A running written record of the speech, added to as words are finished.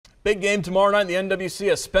Big game tomorrow night in the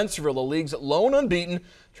NWC as Spencerville, the league's lone unbeaten,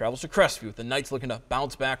 travels to Crestview with the Knights looking to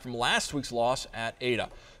bounce back from last week's loss at Ada.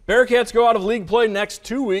 Bearcats go out of league play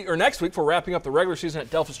next week for wrapping up the regular season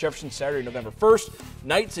at Delphus Jefferson Saturday, November 1st.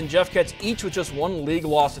 Knights and Jeff Cats each with just one league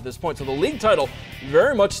loss at this point, so the league title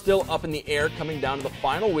very much still up in the air coming down to the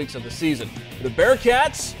final weeks of the season. For the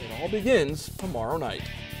Bearcats, it all begins tomorrow night.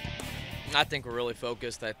 I think we're really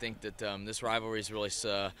focused. I think that this rivalry is really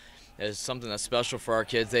is something that's special for our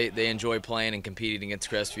kids. They enjoy playing and competing against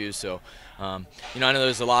Crestview. So, I know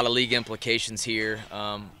there's a lot of league implications here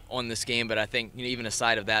on this game, but I think even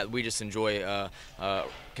aside of that, we just enjoy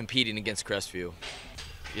competing against Crestview.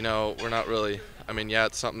 We're not really. Yeah,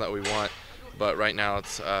 it's something that we want, but right now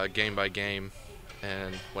it's game by game,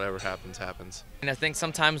 and whatever happens, happens. And I think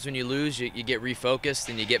sometimes when you lose, you get refocused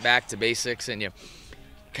and you get back to basics and you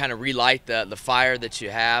kind of relight the fire that you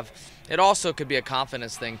have. It also could be a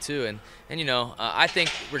confidence thing too, and I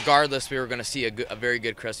think regardless, we were going to see a very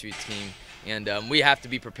good Crestview team, and we have to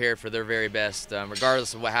be prepared for their very best,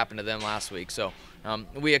 regardless of what happened to them last week. So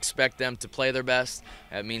we expect them to play their best.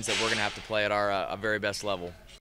 That means that we're going to have to play at our very best level.